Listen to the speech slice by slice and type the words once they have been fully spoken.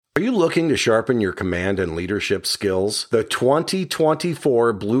Are you looking to sharpen your command and leadership skills? The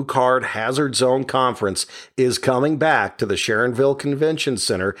 2024 Blue Card Hazard Zone Conference is coming back to the Sharonville Convention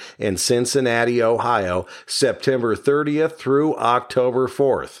Center in Cincinnati, Ohio, September 30th through October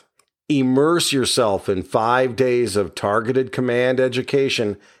 4th. Immerse yourself in 5 days of targeted command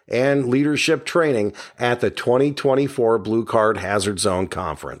education and leadership training at the 2024 Blue Card Hazard Zone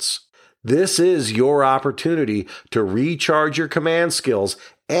Conference. This is your opportunity to recharge your command skills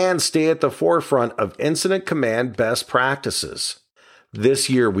and stay at the forefront of incident command best practices. This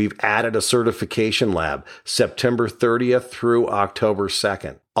year, we've added a certification lab, September 30th through October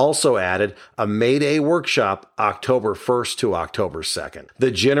 2nd. Also added a Mayday workshop, October 1st to October 2nd.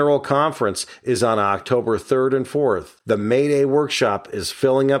 The General Conference is on October 3rd and 4th. The Mayday workshop is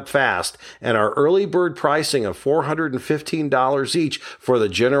filling up fast, and our early bird pricing of $415 each for the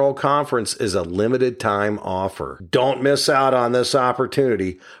General Conference is a limited time offer. Don't miss out on this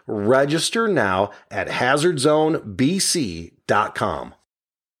opportunity. Register now at hazardzonebc.com.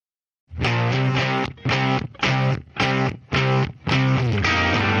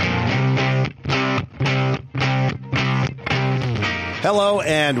 Hello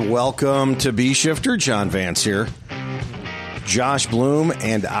and welcome to B-Shifter. John Vance here. Josh Bloom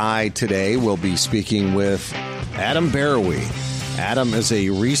and I today will be speaking with Adam Barawy. Adam is a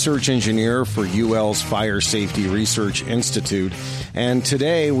research engineer for UL's Fire Safety Research Institute, and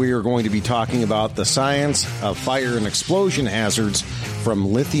today we are going to be talking about the science of fire and explosion hazards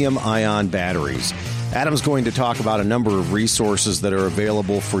from lithium-ion batteries. Adam's going to talk about a number of resources that are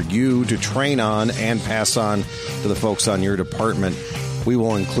available for you to train on and pass on to the folks on your department. We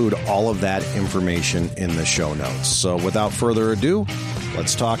will include all of that information in the show notes. So without further ado,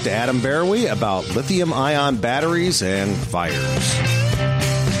 let's talk to Adam Barawy about lithium-ion batteries and fires.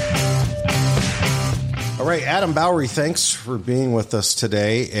 All right, Adam Barawy, thanks for being with us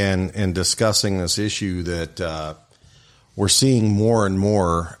today and discussing this issue that we're seeing more and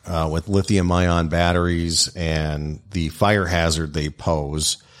more with lithium-ion batteries and the fire hazard they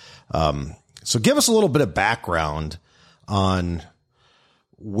pose. So give us a little bit of background on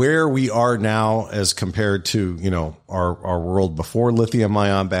where we are now as compared to, our world before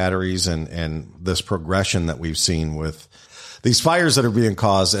lithium-ion batteries and this progression that we've seen with these fires that are being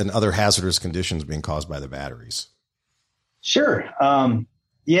caused and other hazardous conditions being caused by the batteries. Sure.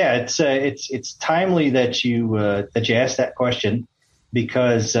 Yeah, it's timely that you asked that question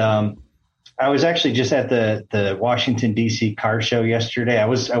because I was actually just at the Washington D.C. car show yesterday. I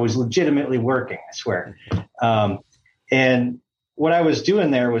was legitimately working, I swear. And what I was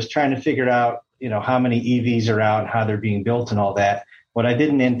doing there was trying to figure out, how many EVs are out and how they're being built and all that. What I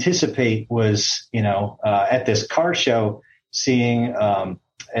didn't anticipate was, at this car show, seeing a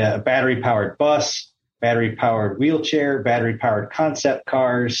battery-powered bus, battery-powered wheelchair, battery-powered concept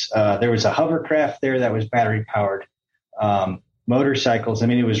cars. There was a hovercraft there that was battery-powered, motorcycles. I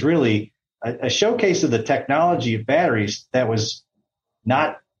mean, it was really a showcase of the technology of batteries that was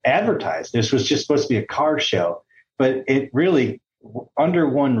not advertised. This was just supposed to be a car show, but it really, under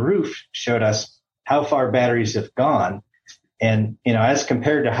one roof, showed us how far batteries have gone. And, as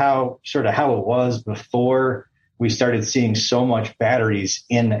compared to how it was before we started seeing so much batteries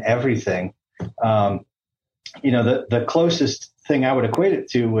in everything, the closest thing I would equate it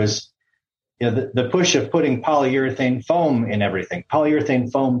to was, the push of putting polyurethane foam in everything.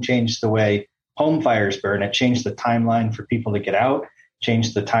 Polyurethane foam changed the way home fires burn. It changed the timeline for people to get out,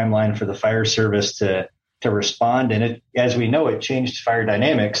 changed the timeline for the fire service to respond. And it, as we know, it changed fire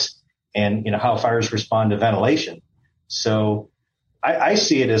dynamics and, how fires respond to ventilation. So I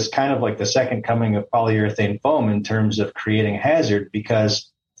see it as kind of like the second coming of polyurethane foam in terms of creating a hazard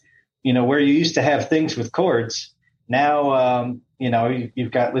because, where you used to have things with cords, now,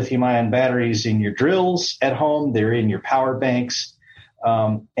 you've got lithium-ion batteries in your drills at home. They're in your power banks.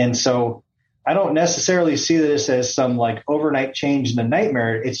 And so I don't necessarily see this as some like overnight change in the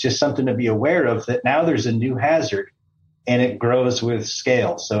nightmare. It's just something to be aware of that now there's a new hazard and it grows with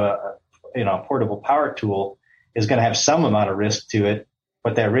scale. So, a portable power tool is going to have some amount of risk to it,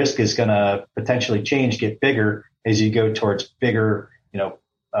 but that risk is going to potentially get bigger as you go towards bigger,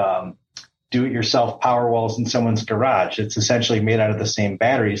 do-it-yourself power walls in someone's garage. It's essentially made out of the same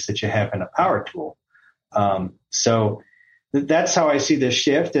batteries that you have in a power tool. So that's how I see this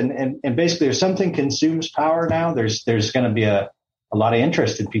shift. And basically, if something consumes power now, there's going to be a lot of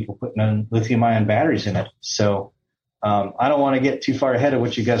interest in people putting in lithium-ion batteries in it. So I don't want to get too far ahead of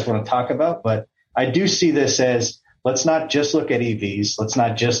what you guys want to talk about, but I do see this as, let's not just look at EVs. Let's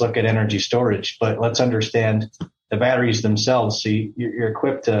not just look at energy storage, but let's understand the batteries themselves so you're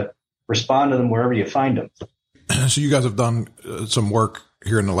equipped to respond to them wherever you find them. So you guys have done some work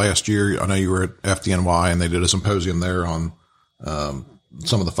here in the last year, I know you were at FDNY and they did a symposium there on,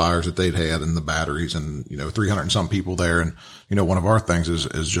 some of the fires that they'd had and the batteries and, 300 and some people there. And, one of our things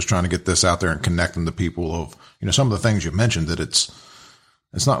is just trying to get this out there and connecting the people of, some of the things you mentioned, that it's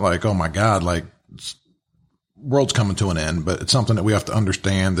not like, oh my God, like world's coming to an end, but it's something that we have to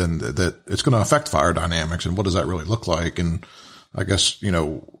understand and that it's going to affect fire dynamics. And what does that really look like? And I guess,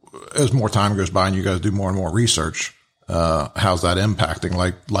 as more time goes by and you guys do more and more research, how's that impacting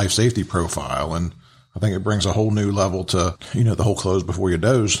like life safety profile? And I think it brings a whole new level to, the whole close before you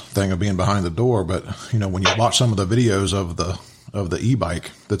doze thing of being behind the door. But, when you watch some of the videos of the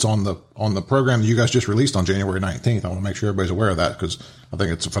e-bike that's on the program that you guys just released on January 19th, I want to make sure everybody's aware of that, because I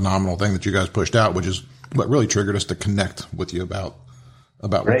think it's a phenomenal thing that you guys pushed out, which is what really triggered us to connect with you about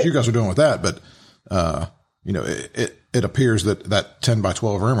what you guys are doing with that. But, it appears that 10 by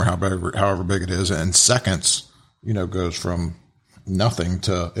 12 room or however big it is in seconds, goes from nothing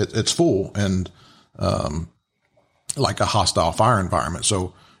to it's full and, like a hostile fire environment.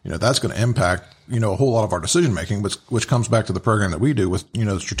 So, that's going to impact, a whole lot of our decision making, which comes back to the program that we do with,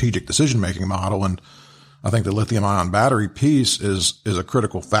 the strategic decision making model. And I think the lithium ion battery piece is a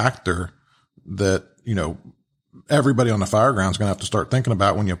critical factor that, everybody on the fire ground is going to have to start thinking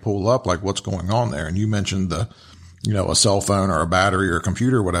about when you pull up, like what's going on there. And you mentioned a cell phone or a battery or a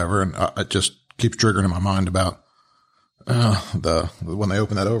computer or whatever. And it just keeps triggering in my mind about, when they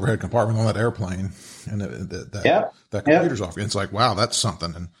open that overhead compartment on that airplane and that computer's off, it's like, wow, that's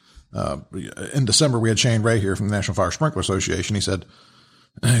something. And, in December, we had Shane Ray here from the National Fire Sprinkler Association. He said,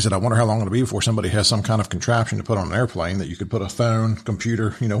 I wonder how long it'll be before somebody has some kind of contraption to put on an airplane that you could put a phone,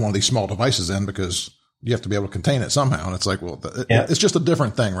 computer, one of these small devices in, because you have to be able to contain it somehow. And it's like, well, it's just a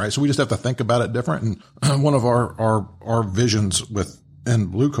different thing, right? So we just have to think about it different. And one of our visions in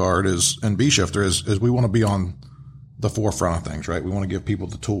Blue Card and B Shifter is we want to be on the forefront of things, right? We want to give people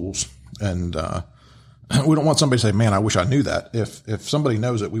the tools, and we don't want somebody to say, man, I wish I knew that. If somebody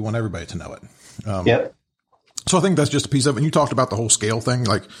knows it, we want everybody to know it. So I think that's just a piece of it. And you talked about the whole scale thing.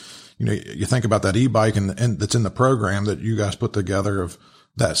 Like, you think about that e-bike and that's in the program that you guys put together of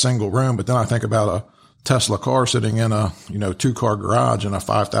that single room. But then I think about a Tesla car sitting in a, 2-car garage in a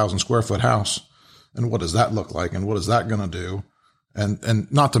 5,000 square foot house. And what does that look like? And what is that going to do?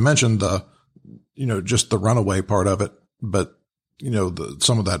 And not to mention just the runaway part of it, but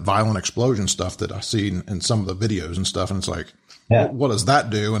some of that violent explosion stuff that I see in some of the videos and stuff. And it's like, what does that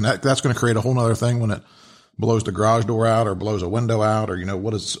do? And that's going to create a whole nother thing when it blows the garage door out or blows a window out, or,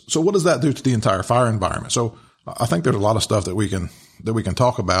 what does that do to the entire fire environment? So I think there's a lot of stuff that we can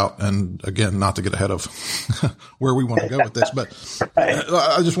talk about. And again, not to get ahead of where we want to go with this, but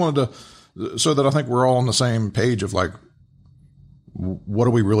I just wanted to, so that I think we're all on the same page of like, what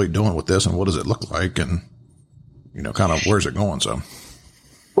are we really doing with this and what does it look like? And, kind of where's it going? So,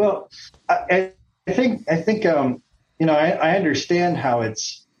 well, I think, I understand how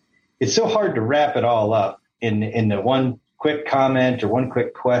it's so hard to wrap it all up in the one quick comment or one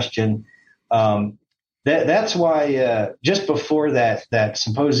quick question. That's why, just before that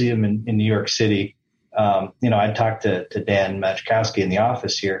symposium in New York City, I talked to Dan Machkowski in the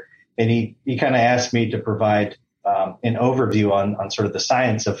office here, and he kind of asked me to provide an overview on sort of the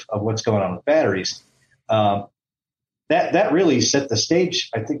science of what's going on with batteries. That really set the stage,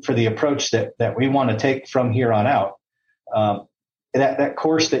 I think, for the approach that we want to take from here on out. That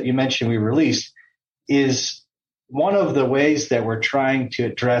course that you mentioned we released is one of the ways that we're trying to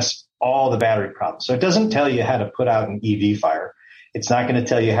address all the battery problems. So it doesn't tell you how to put out an EV fire. It's not going to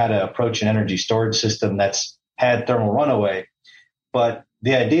tell you how to approach an energy storage system that's had thermal runaway. But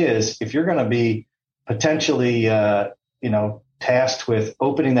the idea is, if you're going to be potentially, tasked with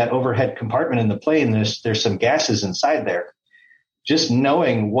opening that overhead compartment in the plane, there's some gases inside there. Just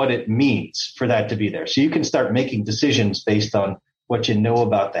knowing what it means for that to be there, so you can start making decisions based on what you know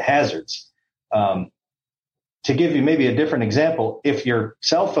about the hazards. To give you maybe a different example, if your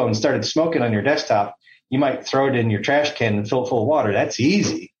cell phone started smoking on your desktop, you might throw it in your trash can and fill it full of water. That's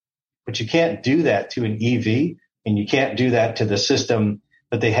easy, but you can't do that to an EV, and you can't do that to the system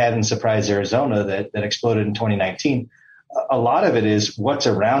that they had in Surprise, Arizona that exploded in 2019. A lot of it is what's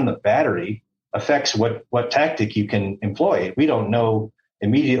around the battery affects what tactic you can employ. We don't know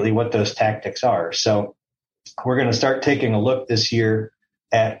immediately what those tactics are. So we're going to start taking a look this year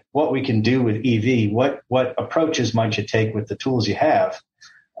at what we can do with EV, what approaches might you take with the tools you have,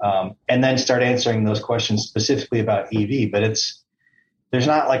 and then start answering those questions specifically about EV. But there's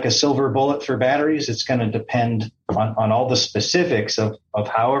not like a silver bullet for batteries. It's going to depend on all the specifics of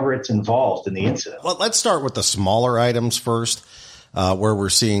however it's involved in the incident. Well, let's start with the smaller items first. where we're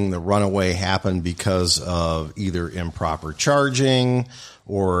seeing the runaway happen because of either improper charging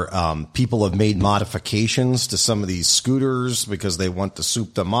or people have made modifications to some of these scooters because they want to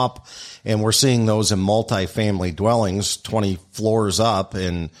soup them up. And we're seeing those in multifamily dwellings, 20 floors up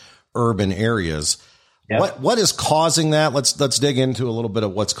in urban areas. Yep. What is causing that? Let's dig into a little bit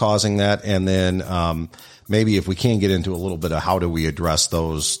of what's causing that. And then maybe if we can get into a little bit of how do we address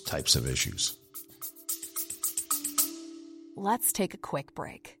those types of issues. Let's take a quick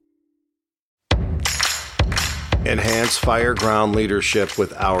break. Enhance Fireground leadership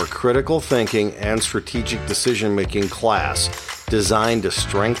with our critical thinking and strategic decision-making class designed to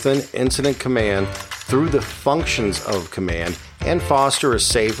strengthen incident command through the functions of command and foster a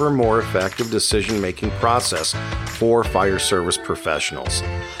safer, more effective decision-making process for fire service professionals.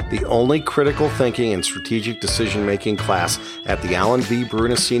 The only critical thinking and strategic decision-making class at the Alan V.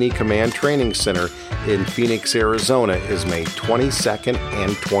 Brunacini Command Training Center in Phoenix, Arizona is May 22nd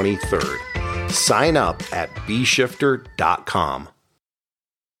and 23rd. Sign up at bshifter.com.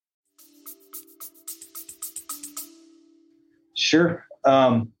 Sure.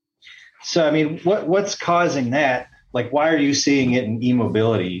 So, I mean, what's causing that? Like, why are you seeing it in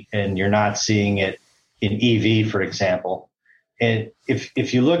e-mobility and you're not seeing it in EV, for example? And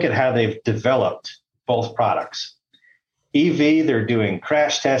if you look at how they've developed both products, EV, they're doing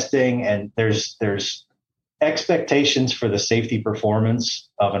crash testing and there's expectations for the safety performance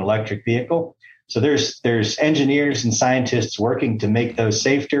of an electric vehicle. So there's engineers and scientists working to make those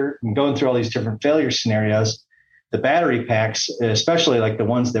safer and going through all these different failure scenarios. The battery packs, especially like the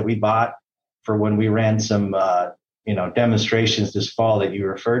ones that we bought for when we ran some demonstrations this fall that you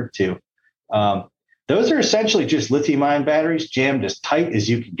referred to, those are essentially just lithium-ion batteries jammed as tight as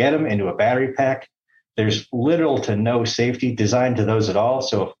you can get them into a battery pack. There's little to no safety designed to those at all.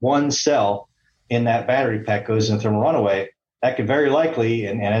 So if one cell in that battery pack goes into a runaway, that could very likely,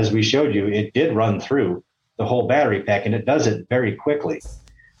 and as we showed you, it did run through the whole battery pack, and it does it very quickly.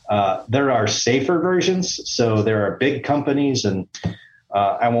 There are safer versions. So there are big companies, and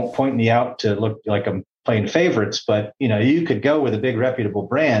I won't point me out to look like I'm playing favorites, but you could go with a big reputable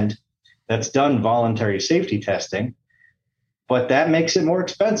brand that's done voluntary safety testing, but that makes it more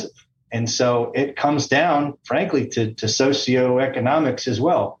expensive. And so it comes down, frankly, to socioeconomics as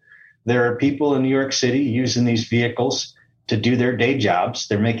well. There are people in New York City using these vehicles to do their day jobs.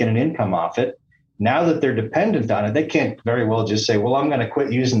 They're making an income off it. Now that they're dependent on it, they can't very well just say, well, I'm going to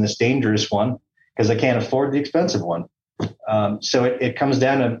quit using this dangerous one because I can't afford the expensive one. So it comes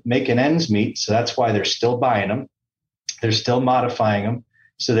down to making ends meet. So that's why they're still buying them. They're still modifying them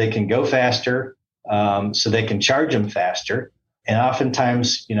so they can go faster, so they can charge them faster. And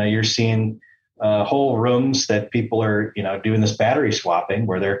oftentimes, you're seeing whole rooms that people are, doing this battery swapping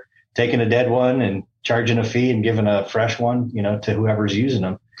where they're taking a dead one and charging a fee and giving a fresh one, to whoever's using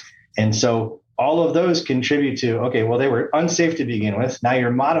them. And so all of those contribute to, okay, well, they were unsafe to begin with. Now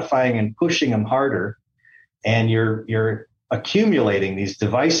you're modifying and pushing them harder, and you're accumulating these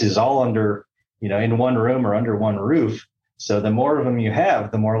devices all under, in one room or under one roof. So the more of them you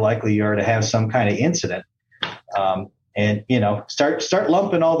have, the more likely you are to have some kind of incident. And start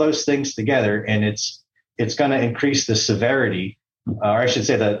lumping all those things together, and it's going to increase the severity, or I should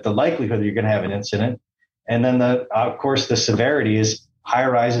say the likelihood that you're going to have an incident. And then of course the severity is high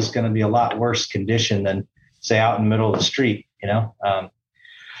rise is going to be a lot worse condition than say out in the middle of the street.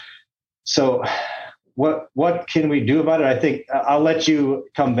 So what can we do about it? I think I'll let you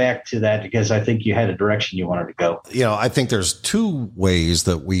come back to that because I think you had a direction you wanted to go. I think there's two ways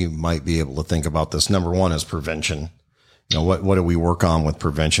that we might be able to think about this. Number one is prevention. What do we work on with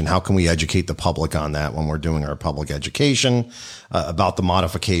prevention? How can we educate the public on that when we're doing our public education about the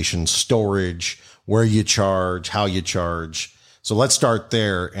modification, storage, where you charge, how you charge? So let's start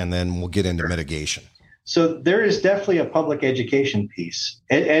there, and then we'll get into mitigation. So there is definitely a public education piece.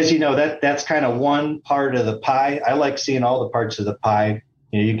 As you know, that's kind of one part of the pie. I like seeing all the parts of the pie.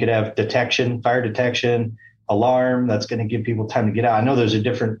 You could have detection, fire detection, alarm. That's going to give people time to get out. I know that's a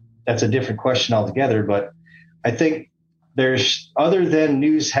different question altogether, but I think there's, other than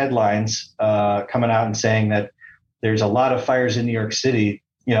news headlines coming out and saying that there's a lot of fires in New York City,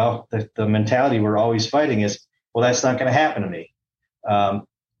 the mentality we're always fighting is, well, that's not going to happen to me.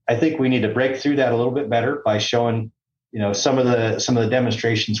 I think we need to break through that a little bit better by showing, some of the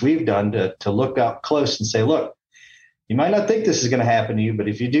demonstrations we've done to look up close and say, look, you might not think this is going to happen to you, but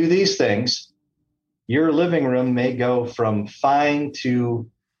if you do these things, your living room may go from fine to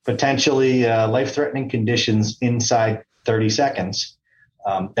potentially life-threatening conditions inside 30 seconds.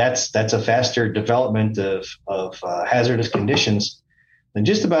 That's a faster development of hazardous conditions than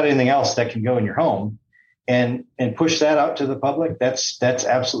just about anything else that can go in your home. and push that out to the public, that's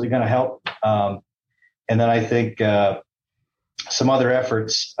absolutely going to help. And then I think some other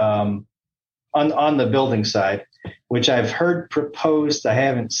efforts on the building side, which I've heard proposed, I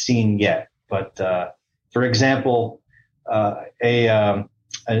haven't seen yet. But for example, a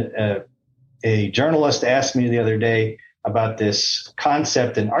journalist asked me the other day about this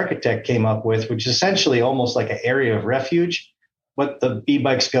concept an architect came up with, which is essentially almost like an area of refuge, but the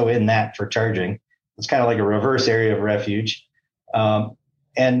e-bikes go in that for charging. It's kind of like a reverse area of refuge.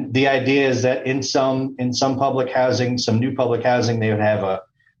 And the idea is that in some public housing, some new public housing, they would have a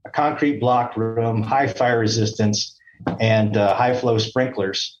concrete block room, high fire resistance, and high flow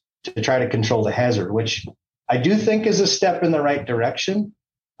sprinklers to try to control the hazard, which I do think is a step in the right direction.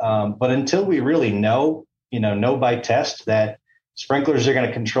 But until we really know by test that sprinklers are going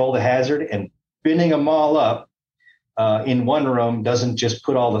to control the hazard, and binning them all up in one room doesn't just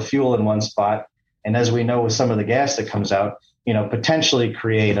put all the fuel in one spot. And as we know with some of the gas that comes out, potentially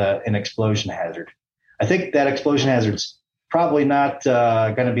create an explosion hazard. I think that explosion hazard's probably not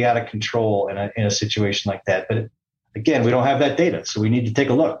going to be out of control in a situation like that. But again, we don't have that data, so we need to take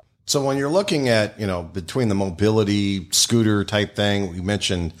a look. So when you're looking at, between the mobility scooter type thing, we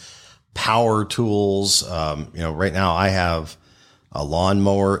mentioned power tools. Right now I have a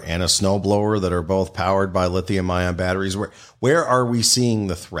lawnmower and a snowblower that are both powered by lithium-ion batteries. Where are we seeing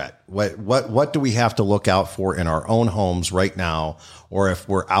the threat? What do we have to look out for in our own homes right now? Or if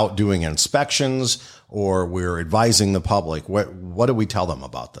we're out doing inspections or we're advising the public, what do we tell them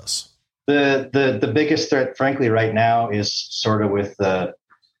about this? The biggest threat, frankly, right now is sort of with I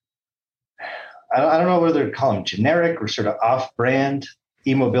don't know whether to call them generic or sort of off-brand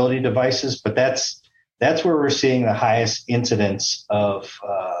e-mobility devices, but that's where we're seeing the highest incidence of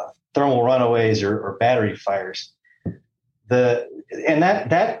thermal runaways or battery fires. That's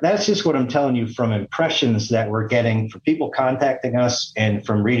just what I'm telling you from impressions that we're getting from people contacting us and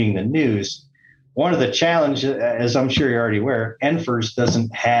from reading the news. One of the challenges, as I'm sure you're already aware, NFIRS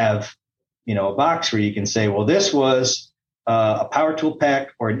doesn't have a box where you can say, well, this was a power tool pack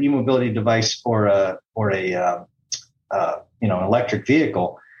or an e-mobility device or an electric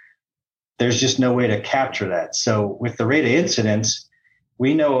vehicle. There's just no way to capture that. So with the rate of incidents,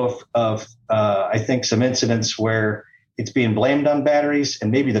 we know of I think some incidents where it's being blamed on batteries,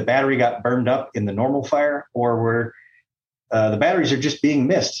 and maybe the battery got burned up in the normal fire, or where the batteries are just being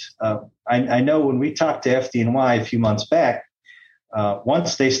missed. I know when we talked to FDNY a few months back,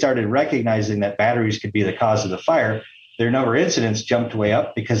 once they started recognizing that batteries could be the cause of the fire, their number of incidents jumped way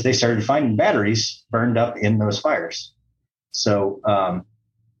up because they started finding batteries burned up in those fires. So,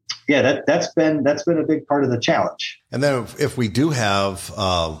 that's been a big part of the challenge. And then if we do have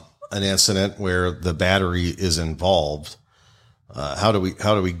an incident where the battery is involved, how do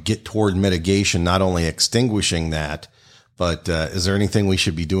we get toward mitigation, not only extinguishing that, but is there anything we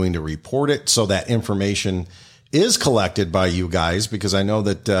should be doing to report it so that information is collected by you guys? Because I know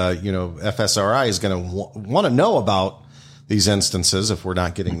that, FSRI is going to want to know about these instances if we're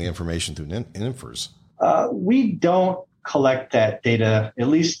not getting the information through NFIRS. We don't collect that data. At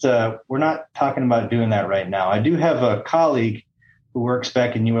least we're not talking about doing that right now. I do have a colleague who works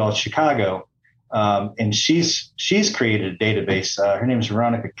back in UL Chicago, and she's created a database. Her name is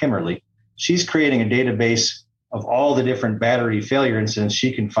Veronica Kimmerly. She's creating a database of all the different battery failure incidents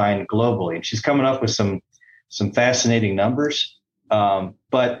she can find globally. And she's coming up with some fascinating numbers.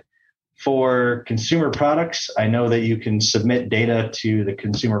 But for consumer products, I know that you can submit data to the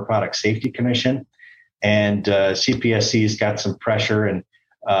Consumer Product Safety Commission, and CPSC's got some pressure, and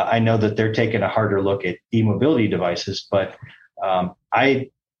I know that they're taking a harder look at e-mobility devices, but I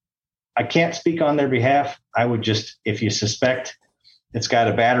can't speak on their behalf. I would just, if you suspect it's got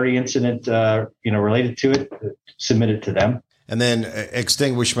a battery incident, related to it, submit it to them. And then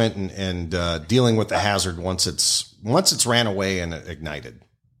extinguishment and dealing with the hazard once it's ran away and ignited.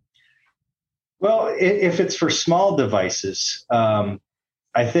 Well, if it's for small devices,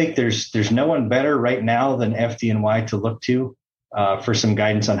 I think there's no one better right now than FDNY to look to for some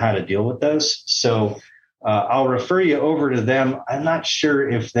guidance on how to deal with those. So I'll refer you over to them. I'm not sure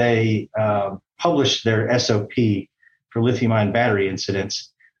if they published their SOP for lithium-ion battery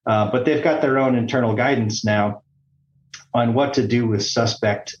incidents, but they've got their own internal guidance now on what to do with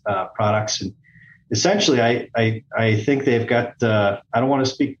suspect products. And essentially, I think they've got, I don't want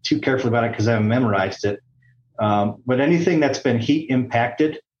to speak too carefully about it because I haven't memorized it, but anything that's been heat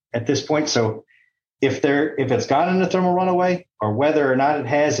impacted at this point. So if it's gone in a thermal runaway, or whether or not it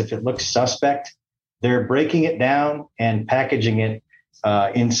has, if it looks suspect, they're breaking it down and packaging it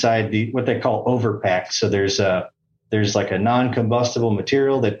inside what they call overpack. So there's like a non-combustible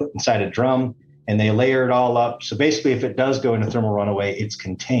material they put inside a drum, and they layer it all up. So basically, if it does go into thermal runaway, it's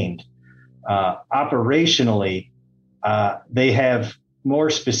contained. Operationally, they have more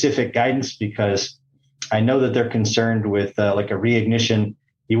specific guidance because I know that they're concerned with like a reignition.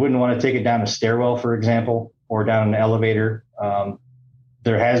 You wouldn't want to take it down a stairwell, for example, or down an elevator.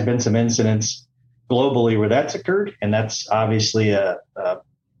 There has been some incidents globally where that's occurred, and that's obviously a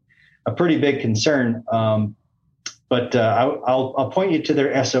pretty big concern. But I'll point you to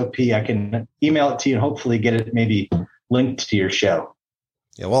their SOP. I can email it to you and hopefully get it maybe linked to your show.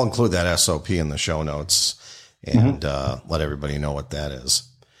 Yeah, we'll include that SOP in the show notes and let everybody know what that is.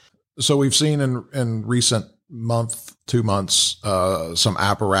 So we've seen in recent month, 2 months, some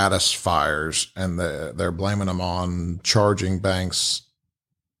apparatus fires, and they're blaming them on charging banks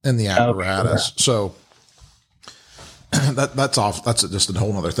in the apparatus. So that's off. That's just a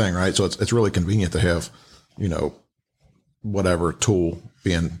whole other thing, right? So it's really convenient to have, whatever tool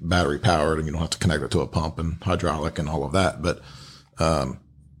being battery powered, and you don't have to connect it to a pump and hydraulic and all of that. But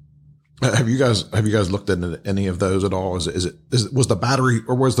have you guys looked into any of those at all? Was the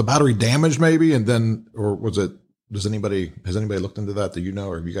battery damaged maybe, and then, or was it? Has anybody looked into that? Do you know,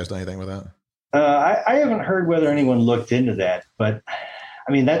 or have you guys done anything with that? I haven't heard whether anyone looked into that, but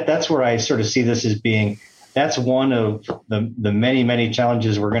I mean that's where I sort of see this as being. That's one of the many, many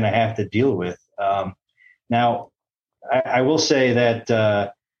challenges we're going to have to deal with. Now, I will say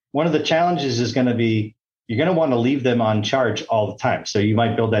that one of the challenges is going to be you're going to want to leave them on charge all the time. So you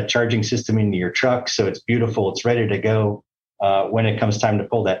might build that charging system into your truck so it's beautiful, it's ready to go when it comes time to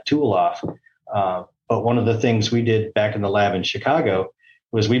pull that tool off. But one of the things we did back in the lab in Chicago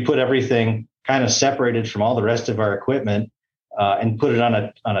was we put everything kind of separated from all the rest of our equipment and put it on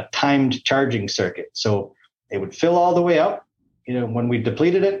a timed charging circuit. So it would fill all the way up, when we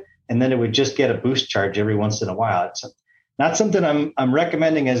depleted it, and then it would just get a boost charge every once in a while. It's not something I'm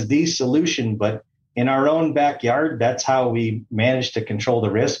recommending as the solution, but in our own backyard, that's how we managed to control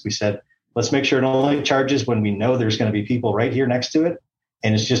the risk. We said, let's make sure it only charges when we know there's going to be people right here next to it,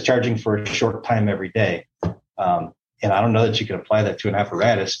 and it's just charging for a short time every day. And I don't know that you can apply that to an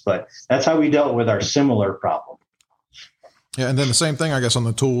apparatus, but that's how we dealt with our similar problem. Yeah, and then the same thing, I guess, on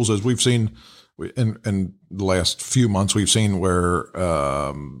the tools is we've seen in the last few months, we've seen where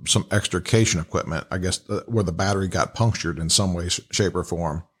some extrication equipment, I guess, where the battery got punctured in some way, shape, or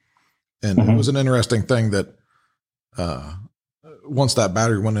form. And it was an interesting thing that once that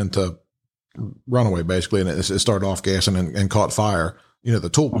battery went into runaway, basically, and it started off gassing and caught fire, the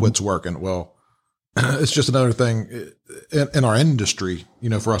tool quits working. Well, it's just another thing in our industry,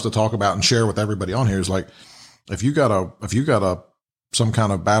 for us to talk about and share with everybody on here is like, if you got some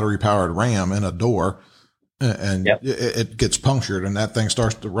kind of battery powered RAM in a door and it gets punctured and that thing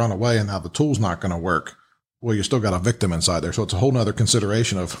starts to run away and now the tool's not going to work. Well, you still got a victim inside there. So it's a whole nother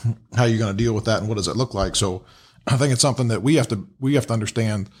consideration of how you're going to deal with that and what does it look like. So I think it's something that we have to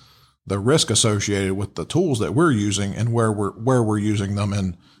understand the risk associated with the tools that we're using and where we're using them.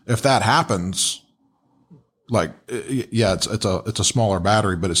 And if that happens, like, yeah, it's a smaller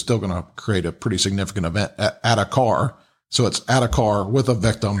battery, but it's still going to create a pretty significant event at a car. So it's at a car with a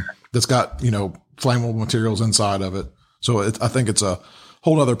victim that's got, flammable materials inside of it. So I think it's a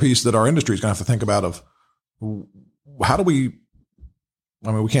whole other piece that our industry is going to have to think about of how do we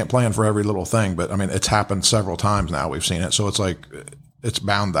can't plan for every little thing, but it's happened several times now. We've seen it. So it's like, it's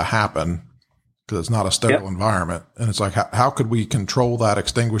bound to happen because it's not a sterile environment. And it's like, how could we control that,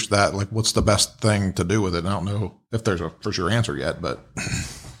 extinguish that? Like, what's the best thing to do with it? And I don't know if there's a for sure answer yet, but.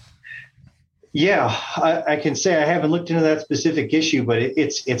 Yeah, I can say I haven't looked into that specific issue, but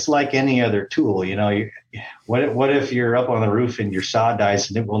it's like any other tool. What if you're up on the roof and your saw dies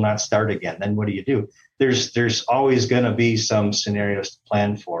and it will not start again? Then what do? There's always going to be some scenarios to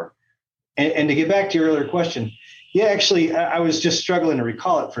plan for. And to get back to your earlier question, yeah, actually, I was just struggling to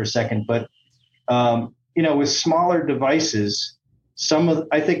recall it for a second, but with smaller devices,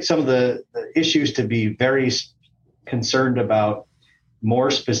 I think some of the issues to be very concerned about,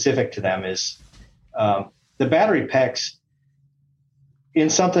 more specific to them, is the battery packs in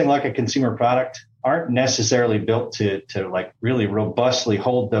something like a consumer product aren't necessarily built to like really robustly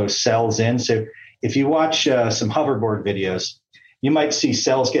hold those cells in. So if you watch some hoverboard videos, you might see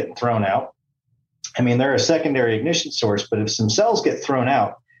cells getting thrown out. They're a secondary ignition source, but if some cells get thrown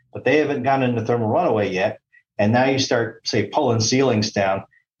out, but they haven't gone into thermal runaway yet, and now you start, say, pulling ceilings down,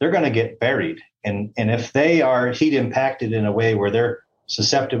 they're going to get buried. And if they are heat impacted in a way where they're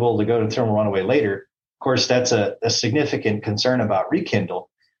susceptible to go to thermal runaway later, of course, that's a significant concern about rekindle.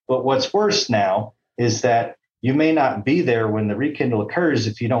 But what's worse now is that you may not be there when the rekindle occurs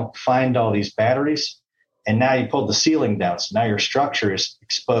if you don't find all these batteries. And now you pulled the ceiling down. So now your structure is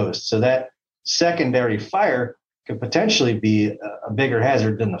exposed. So that secondary fire could potentially be a bigger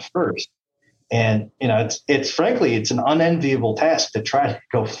hazard than the first. And, it's frankly, it's an unenviable task to try to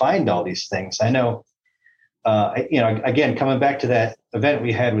go find all these things. I know, again, coming back to that event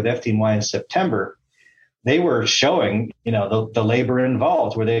we had with FDNY in September, they were showing, the labor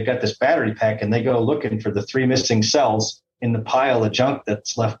involved where they've got this battery pack and they go looking for the 3 missing cells in the pile of junk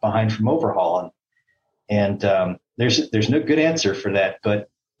that's left behind from overhauling. And there's no good answer for that. But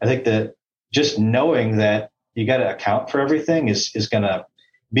I think that just knowing that you got to account for everything is going to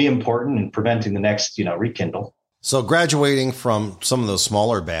be important in preventing the next, rekindle. So graduating from some of those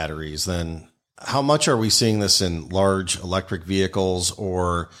smaller batteries, then how much are we seeing this in large electric vehicles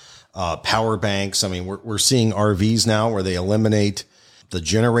or power banks? I mean, we're seeing RVs now where they eliminate the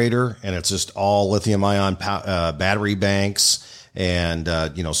generator and it's just all lithium ion battery banks and,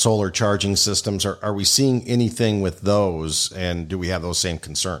 solar charging systems. Are we seeing anything with those? And do we have those same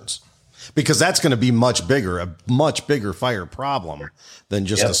concerns? Because that's going to be a much bigger fire problem than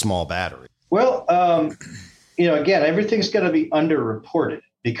just a small battery. Well, again, everything's going to be underreported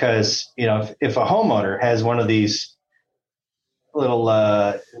because, if a homeowner has one of these little,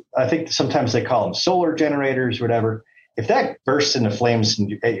 I think sometimes they call them solar generators, whatever. If that bursts into flames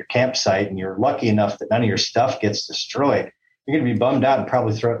at your campsite and you're lucky enough that none of your stuff gets destroyed, you're going to be bummed out and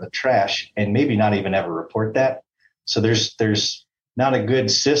probably throw it in the trash and maybe not even ever report that. So there's not a good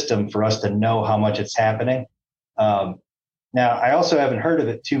system for us to know how much it's happening. Now, I also haven't heard of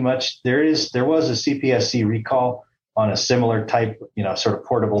it too much. There was a CPSC recall on a similar type, sort of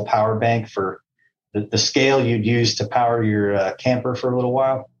portable power bank for the scale you'd use to power your camper for a little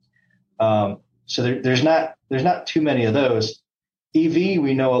while. So there's not too many of those. EV,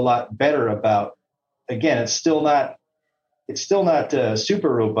 we know a lot better about. Again, it's still not super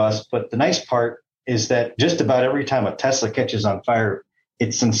robust, but the nice part is that just about every time a Tesla catches on fire,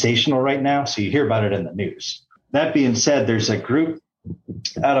 it's sensational right now. So you hear about it in the news. That being said, there's a group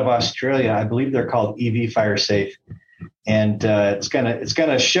out of Australia, I believe they're called EV Fire Safe. And it's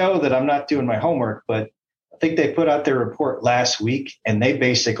gonna show that I'm not doing my homework, but I think they put out their report last week and they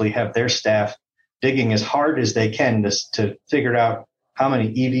basically have their staff digging as hard as they can to figure out how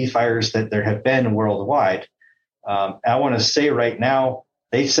many EV fires that there have been worldwide. I want to say right now,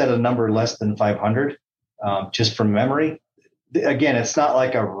 they set a number less than 500, just from memory. Again, it's not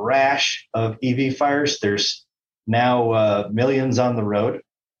like a rash of EV fires. There's now millions on the road.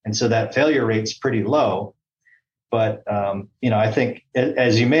 And so that failure rate's pretty low. But, I think,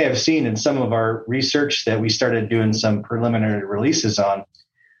 as you may have seen in some of our research that we started doing some preliminary releases on,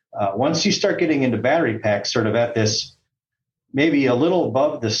 once you start getting into battery packs sort of at this, maybe a little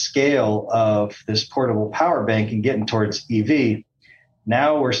above the scale of this portable power bank and getting towards EV,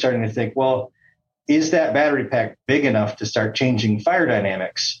 now we're starting to think, well, is that battery pack big enough to start changing fire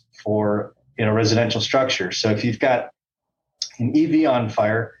dynamics for residential structure? So if you've got an EV on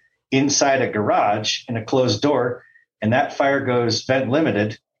fire inside a garage in a closed door, and that fire goes vent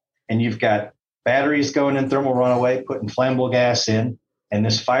limited, and you've got batteries going in thermal runaway, putting flammable gas in, and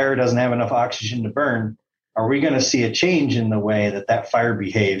this fire doesn't have enough oxygen to burn, are we going to see a change in the way that fire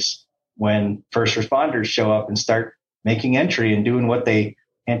behaves when first responders show up and start making entry and doing what they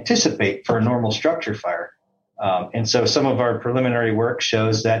anticipate for a normal structure fire? And so some of our preliminary work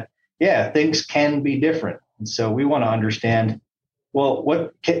shows that, things can be different. And so we want to understand, well,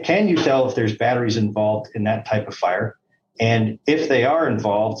 what can you tell if there's batteries involved in that type of fire? And if they are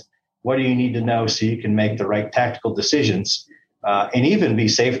involved, what do you need to know so you can make the right tactical decisions and even be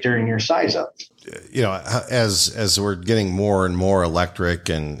safe during your size up? As we're getting more and more electric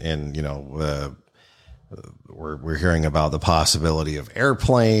and we're hearing about the possibility of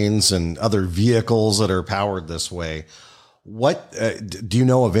airplanes and other vehicles that are powered this way. What do you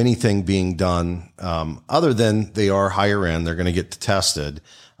know of anything being done other than they are higher end? They're going to get tested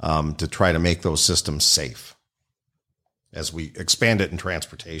to try to make those systems safe as we expand it in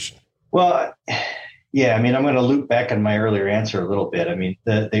transportation. Well, yeah, I mean, I'm going to loop back on my earlier answer a little bit. I mean,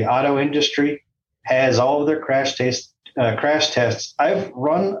 the auto industry has all of their crash tests. I've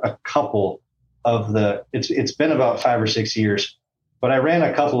run a couple of it's been about 5 or 6 years, but I ran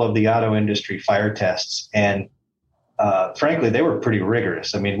a couple of the auto industry fire tests, and frankly, they were pretty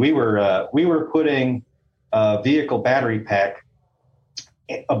rigorous. I mean, we were putting a vehicle battery pack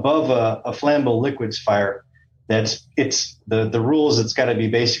above a flammable liquids fire. It's the rules. It's got to be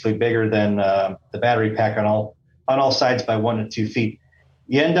basically bigger than the battery pack on all sides by 1 to 2 feet.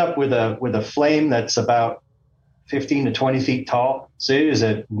 You end up with a flame that's about 15 to 20 feet tall. So it is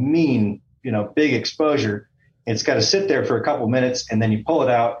a mean, big exposure. It's got to sit there for a couple minutes, and then you pull it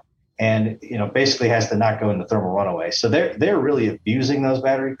out, and basically has to not go into thermal runaway. So they're really abusing those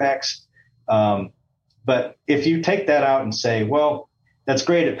battery packs. But if you take that out and say, well, that's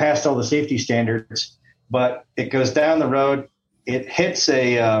great, it passed all the safety standards, but it goes down the road, it hits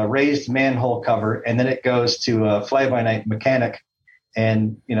a raised manhole cover, and then it goes to a fly-by-night mechanic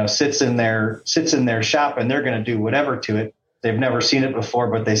and, sits in their shop, and they're going to do whatever to it. They've never seen it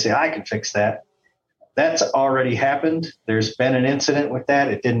before, but they say, I can fix that. That's already happened. There's been an incident with that.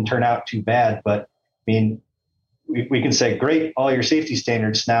 It didn't turn out too bad, but I mean, we can say, great, all your safety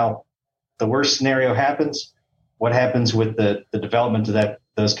standards. Now, the worst scenario happens. What happens with the development of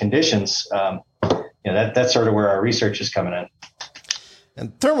those conditions? That's sort of where our research is coming in.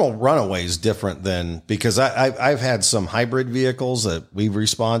 And thermal runaway is different than, because I've had some hybrid vehicles that we've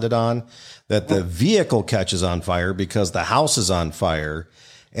responded on that the vehicle catches on fire because the house is on fire.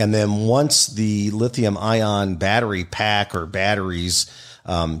 And then once the lithium ion battery pack or batteries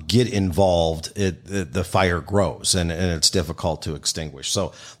get involved, the fire grows and it's difficult to extinguish.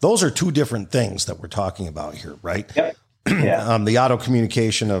 So those are two different things that we're talking about here, right? Yep. Yeah. The auto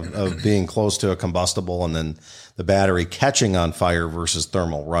communication of being close to a combustible and then the battery catching on fire versus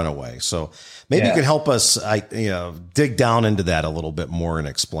thermal runaway. So maybe you could help us, dig down into that a little bit more and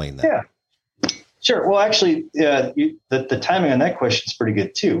explain that. Yeah. Sure. Well, actually, the timing on that question is pretty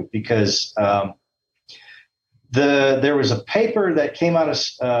good too, because there was a paper that came out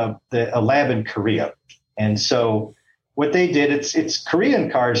of a lab in Korea, and so what they did, it's Korean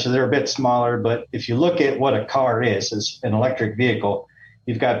cars, so they're a bit smaller. But if you look at what a car is an electric vehicle,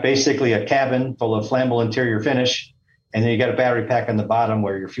 you've got basically a cabin full of flammable interior finish, and then you got a battery pack on the bottom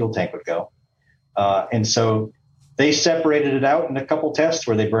where your fuel tank would go. And so they separated it out in a couple tests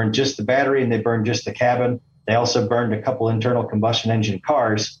where they burned just the battery and they burned just the cabin. They also burned a couple internal combustion engine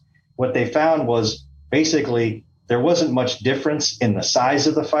cars. What they found was basically there wasn't much difference in the size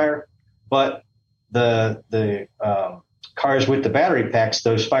of the fire, but the cars with the battery packs,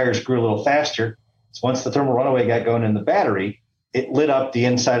 those fires grew a little faster. So once the thermal runaway got going in the battery, it lit up the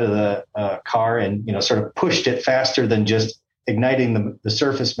inside of the car and sort of pushed it faster than just igniting the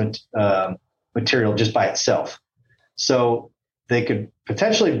surface material just by itself. So they could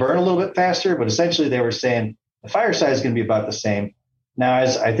potentially burn a little bit faster, but essentially they were saying the fire size is going to be about the same. Now,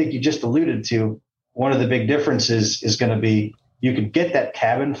 as I think you just alluded to, one of the big differences is going to be you could get that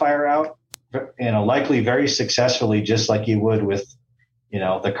cabin fire out, likely very successfully, just like you would with,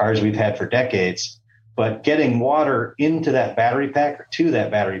 the cars we've had for decades. But getting water into that battery pack or to that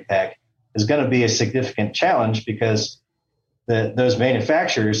battery pack is going to be a significant challenge because those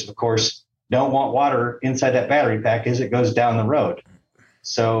manufacturers, of course, don't want water inside that battery pack as it goes down the road.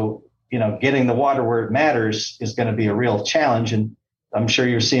 So, getting the water where it matters is going to be a real challenge. And I'm sure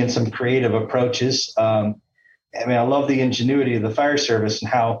you're seeing some creative approaches. I love the ingenuity of the fire service and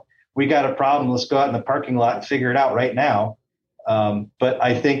how we got a problem. Let's go out in the parking lot and figure it out right now. But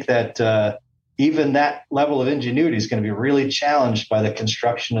I think that even that level of ingenuity is going to be really challenged by the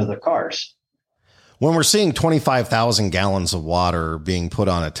construction of the cars. When we're seeing 25,000 gallons of water being put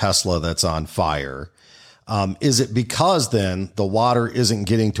on a Tesla that's on fire, is it because then the water isn't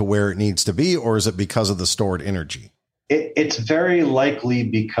getting to where it needs to be, or is it because of the stored energy? It's very likely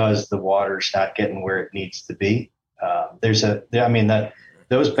because the water's not getting where it needs to be.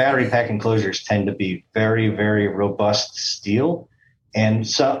 Those battery pack enclosures tend to be very, very robust steel. And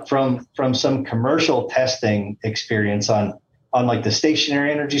so from some commercial testing experience on like the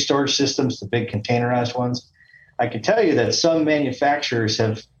stationary energy storage systems, the big containerized ones, I can tell you that some manufacturers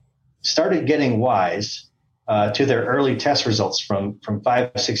have started getting wise to their early test results from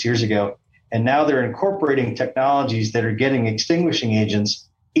 5-6 years ago. And now they're incorporating technologies that are getting extinguishing agents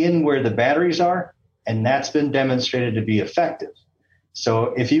in where the batteries are. And that's been demonstrated to be effective.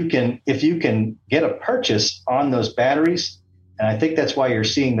 So if you can get a purchase on those batteries, and I think that's why you're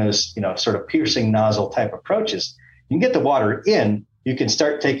seeing those, sort of piercing nozzle type approaches, you can get the water in, you can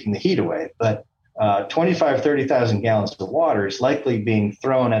start taking the heat away. But 30,000 gallons of water is likely being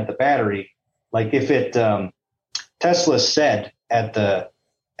thrown at the battery. Like if Tesla said at the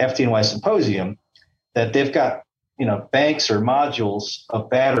FDNY symposium that they've got, banks or modules of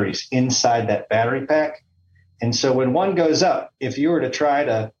batteries inside that battery pack. And so when one goes up, if you were to try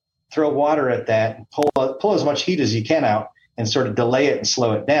to throw water at that and pull as much heat as you can out and sort of delay it and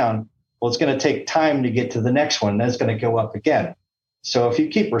slow it down, well, it's going to take time to get to the next one. Then it's going to go up again. So if you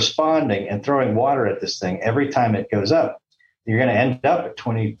keep responding and throwing water at this thing every time it goes up, you're going to end up at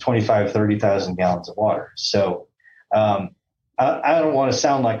 30,000 gallons of water. So I don't want to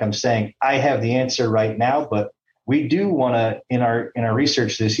sound like I'm saying I have the answer right now, but we do want to, in our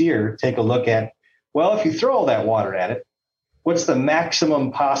research this year, take a look at, well, if you throw all that water at it, what's the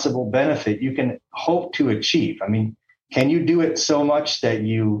maximum possible benefit you can hope to achieve? I mean, can you do it so much that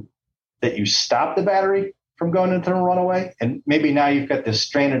you that you stop the battery from going into thermal runaway, and maybe now you've got this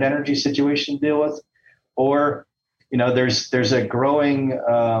stranded energy situation to deal with, or there's a growing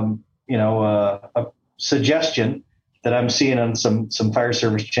a suggestion that I'm seeing on some fire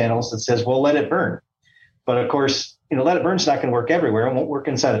service channels that says, well, let it burn. But of course, let it burn is not going to work everywhere. It won't work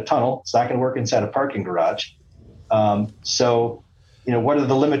inside a tunnel. It's not going to work inside a parking garage. So what are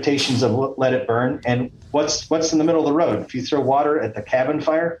the limitations of let it burn, and what's in the middle of the road? If you throw water at the cabin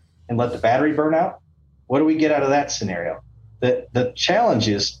fire and let the battery burn out, what do we get out of that scenario? The challenge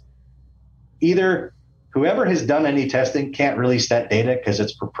is either whoever has done any testing can't release that data because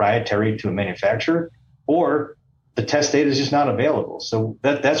it's proprietary to a manufacturer, or the test data is just not available. So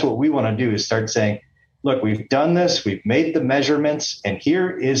that's what we want to do, is start saying, look, we've done this, we've made the measurements, and here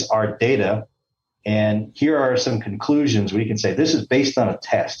is our data. And here are some conclusions. We can say this is based on a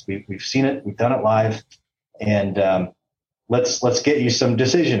test. We've seen it, we've done it live, and let's get you some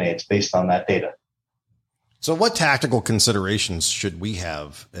decision aids based on that data. So what tactical considerations should we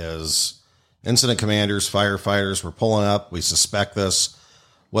have as incident commanders, firefighters? We're pulling up, we suspect this.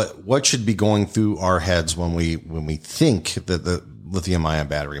 What should be going through our heads when we think that the lithium-ion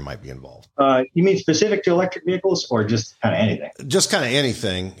battery might be involved? You mean specific to electric vehicles, or just kind of anything? Just kind of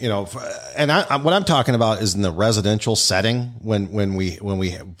anything, And what I'm talking about is in the residential setting, when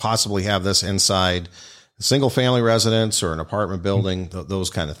we possibly have this inside a single-family residence or an apartment building,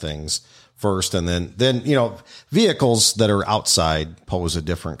 those kind of things first, and then vehicles that are outside pose a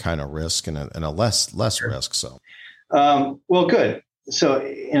different kind of risk and a less risk. So, well, good. So,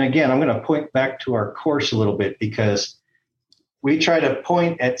 and again, I'm going to point back to our course a little bit, because we try to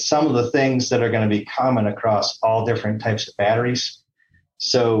point at some of the things that are going to be common across all different types of batteries.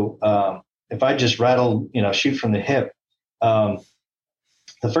 So if I just shoot from the hip, the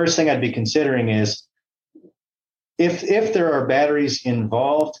first thing I'd be considering is if there are batteries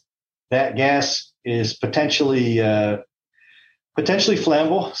involved, that gas is potentially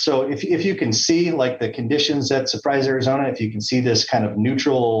flammable. So if you can see like the conditions at Surprise, Arizona, if you can see this kind of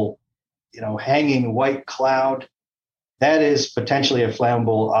neutral, hanging white cloud, that is potentially a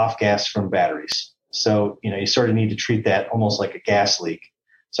flammable off gas from batteries. So, you sort of need to treat that almost like a gas leak.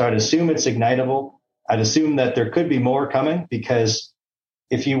 So I'd assume it's ignitable. I'd assume that there could be more coming, because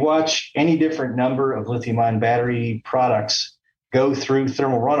if you watch any different number of lithium-ion battery products go through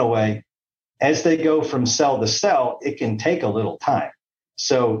thermal runaway, as they go from cell to cell, it can take a little time.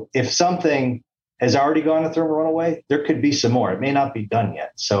 So if something has already gone to thermal runaway, there could be some more. It may not be done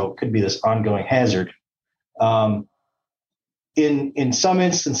yet. So it could be this ongoing hazard. In some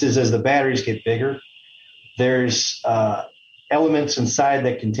instances, as the batteries get bigger, there's elements inside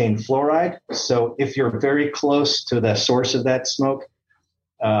that contain fluoride. So if you're very close to the source of that smoke,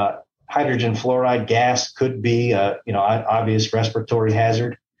 hydrogen fluoride gas could be an obvious respiratory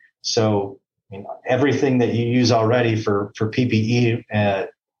hazard. So everything that you use already for PPE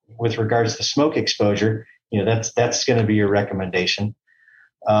with regards to smoke exposure, that's going to be your recommendation.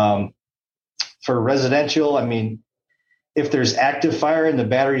 For residential, if there's active fire and the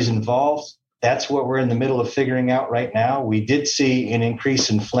battery's involved, that's what we're in the middle of figuring out right now. We did see an increase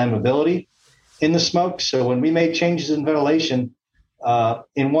in flammability in the smoke. So when we made changes in ventilation,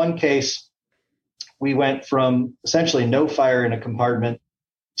 in one case, we went from essentially no fire in a compartment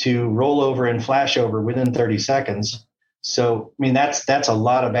to rollover and flashover within 30 seconds. So, that's a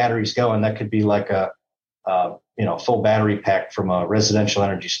lot of batteries going. That could be like a full battery pack from a residential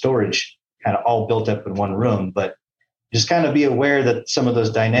energy storage, kind of all built up in one room. But just kind of be aware that some of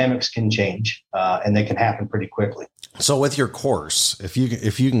those dynamics can change, and they can happen pretty quickly. So with your course, if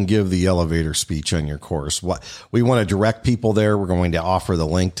you can give the elevator speech on your course, what we want to direct people there. We're going to offer the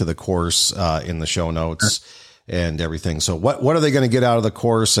link to the course in the show notes and everything. So what are they going to get out of the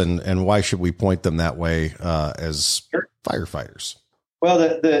course, and why should we point them that way as firefighters? Well,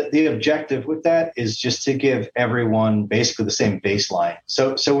 the objective with that is just to give everyone basically the same baseline.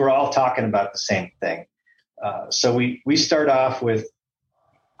 So we're all talking about the same thing. So we start off with,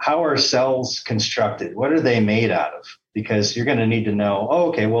 how are cells constructed? What are they made out of? Because you're going to need to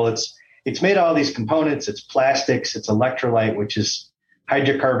know, it's made of all these components. It's plastics, it's electrolyte, which is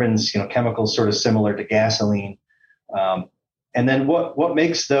hydrocarbons, chemicals sort of similar to gasoline. And then what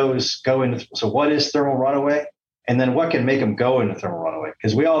makes those go into, so what is thermal runaway? And then what can make them go into thermal runaway?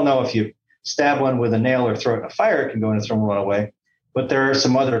 Because we all know if you stab one with a nail or throw it in a fire, it can go into thermal runaway. But there are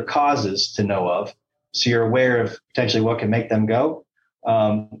some other causes to know of. So you're aware of potentially what can make them go.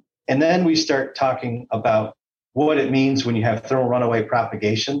 And then we start talking about what it means when you have thermal runaway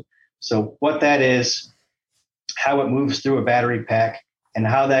propagation. So what that is, how it moves through a battery pack, and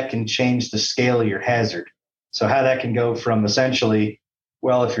how that can change the scale of your hazard. So how that can go from essentially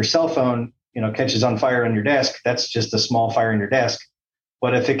Well, if your cell phone, catches on fire on your desk, that's just a small fire in your desk.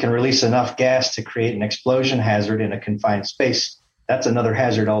 But if it can release enough gas to create an explosion hazard in a confined space, that's another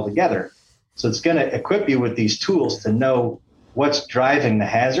hazard altogether. So it's going to equip you with these tools to know what's driving the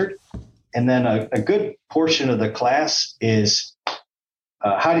hazard. And then a good portion of the class is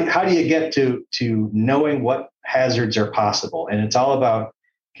how do you get to knowing what hazards are possible? And it's all about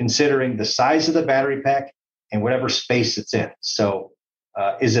considering the size of the battery pack and whatever space it's in. So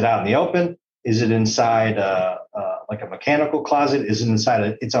is it out in the open? Is it inside like a mechanical closet? Is it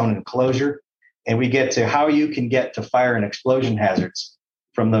inside its own enclosure? And we get to how you can get to fire and explosion hazards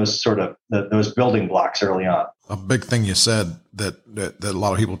from those sort of those building blocks early on. A big thing you said that a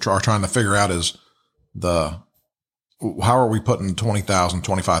lot of people are trying to figure out is how are we putting 20,000,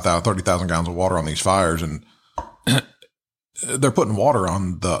 25,000, 30,000 gallons of water on these fires? And they're putting water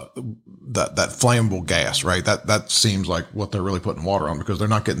on that flammable gas, right? That seems like what they're really putting water on, because they're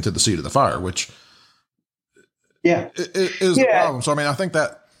not getting to the seat of the fire, which is the problem. So, I mean, I think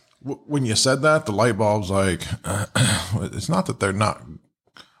that when you said that, the light bulb's like, it's not that they're not,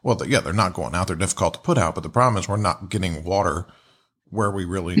 they're not going out. They're difficult to put out, but the problem is we're not getting water where we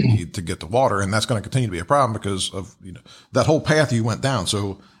really need to get the water. And that's going to continue to be a problem because of, that whole path you went down.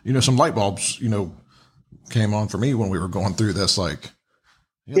 So, some light bulbs, came on for me when we were going through this,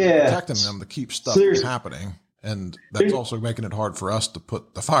 protecting them to keep stuff from happening. And that's also making it hard for us to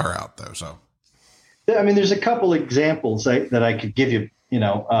put the fire out though. So, I mean, there's a couple examples that I could give you,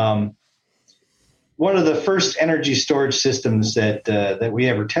 one of the first energy storage systems that we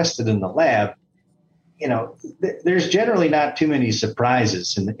ever tested in the lab, there's generally not too many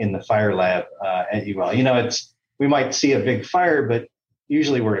surprises in the fire lab at UL. We might see a big fire, but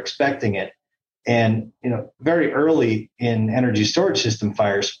usually we're expecting it. And, very early in energy storage system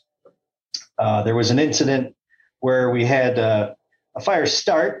fires, there was an incident where we had a fire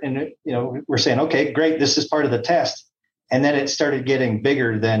start and, we're saying, okay, great, this is part of the test. And then it started getting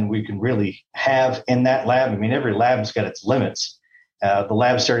bigger than we can really have in that lab. I mean, every lab's got its limits. The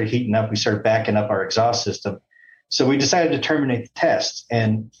lab started heating up. We started backing up our exhaust system. So we decided to terminate the test.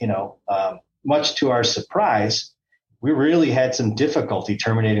 And, much to our surprise, we really had some difficulty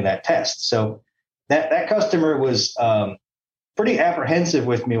terminating that test. So that customer was pretty apprehensive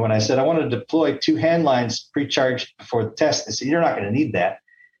with me when I said, I want to deploy 2 hand lines pre-charged before the test. They said, you're not going to need that.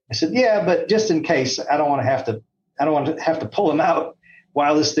 I said, yeah, but just in case, I don't want to have to pull them out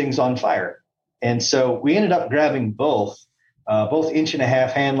while this thing's on fire. And so we ended up grabbing both 1.5-inch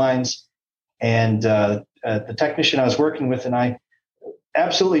hand lines, and the technician I was working with and I,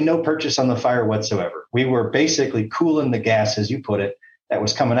 absolutely no purchase on the fire whatsoever. We were basically cooling the gas, as you put it, that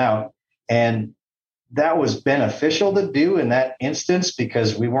was coming out. And that was beneficial to do in that instance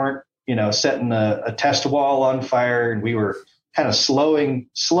because we weren't, setting a test wall on fire, and we were kind of slowing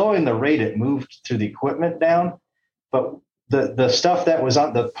the rate it moved through the equipment down. But the stuff that was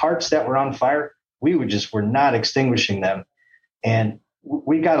on the parts that were on fire, we were not extinguishing them. And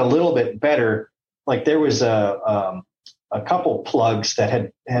we got a little bit better. Like there was a couple plugs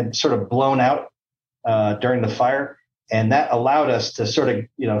that had sort of blown out during the fire, and that allowed us to sort of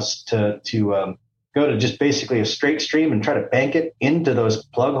to go to just basically a straight stream and try to bank it into those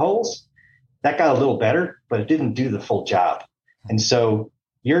plug holes. That got a little better, but it didn't do the full job. And so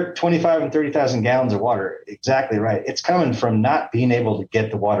your 25 and 30,000 gallons of water, exactly right. It's coming from not being able to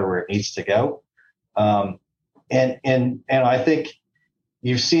get the water where it needs to go. And I think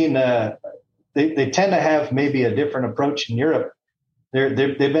you've seen they tend to have maybe a different approach in Europe. They've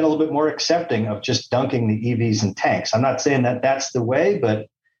been a little bit more accepting of just dunking the EVs in tanks. I'm not saying that that's the way, but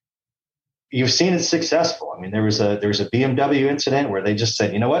you've seen it successful. I mean, there was a BMW incident where they just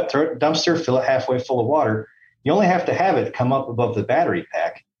said, you know what, throw it in a dumpster, fill it halfway full of water. You only have to have it come up above the battery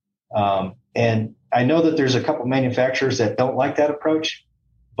pack. And I know that there's a couple manufacturers that don't like that approach,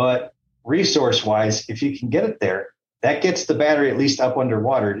 but resource-wise, if you can get it there, that gets the battery at least up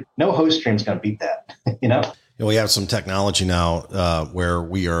underwater. No hose stream's going to beat that, We have some technology now where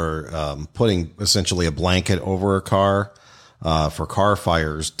we are putting essentially a blanket over a car for car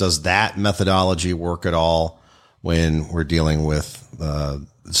fires. Does that methodology work at all when we're dealing with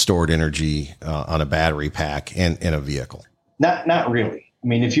stored energy on a battery pack in a vehicle? Not really. I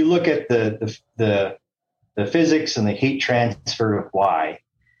mean, if you look at the physics and the heat transfer of why,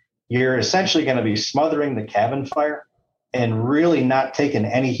 you're essentially going to be smothering the cabin fire and really not taking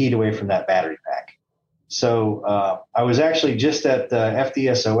any heat away from that battery pack. So I was actually just at the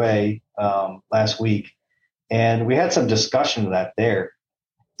FDSOA last week, and we had some discussion of that there.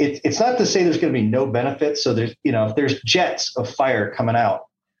 It's not to say there's going to be no benefits. So there's, if there's jets of fire coming out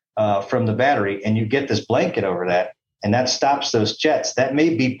from the battery and you get this blanket over that, and that stops those jets. That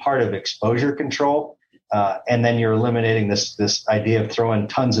may be part of exposure control. And then you're eliminating this idea of throwing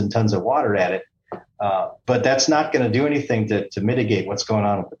tons and tons of water at it. But that's not going to do anything to mitigate what's going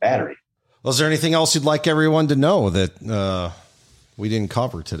on with the battery. Well, is there anything else you'd like everyone to know that we didn't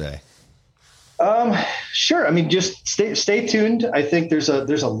cover today? Sure. I mean, just stay tuned. I think there's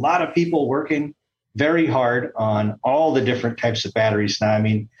a lot of people working very hard on all the different types of batteries now. I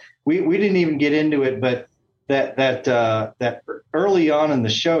mean, we didn't even get into it, but that early on in the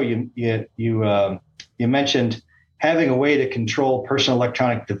show, you mentioned having a way to control personal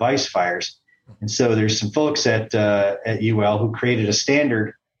electronic device fires. And so there's some folks at UL who created a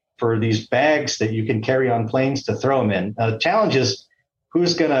standard for these bags that you can carry on planes to throw them in. Now, the challenge is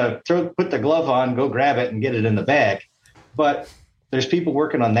who's going to put the glove on, go grab it, and get it in the bag. But there's people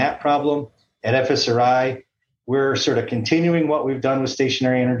working on that problem at FSRI. We're sort of continuing what we've done with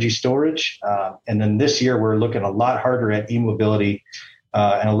stationary energy storage. And then this year, we're looking a lot harder at e-mobility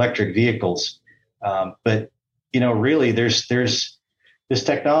and electric vehicles. But, really, there's this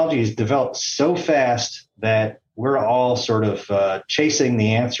technology has developed so fast that we're all sort of chasing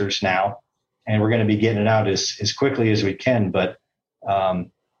the answers now, and we're going to be getting it out as quickly as we can. But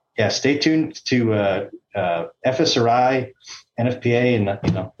stay tuned to FSRI, NFPA, and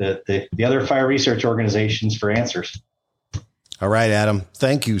the other fire research organizations for answers. All right, Adam.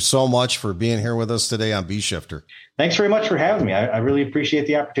 Thank you so much for being here with us today on B-Shifter. Thanks very much for having me. I really appreciate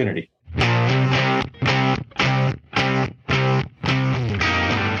the opportunity.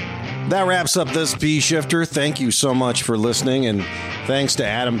 That wraps up this B-Shifter. Thank you so much for listening, and thanks to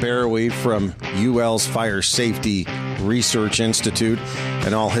Adam Barroway from UL's Fire Safety Research Institute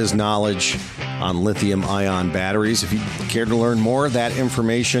and all his knowledge on lithium-ion batteries. If you care to learn more, that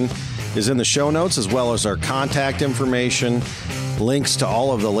information is in the show notes, as well as our contact information, links to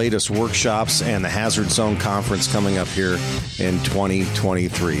all of the latest workshops, and the Hazard Zone Conference coming up here in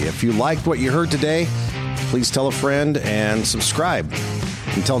 2023. If you liked what you heard today, please tell a friend and subscribe.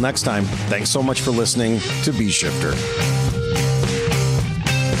 Until next time, thanks so much for listening to B-Shifter.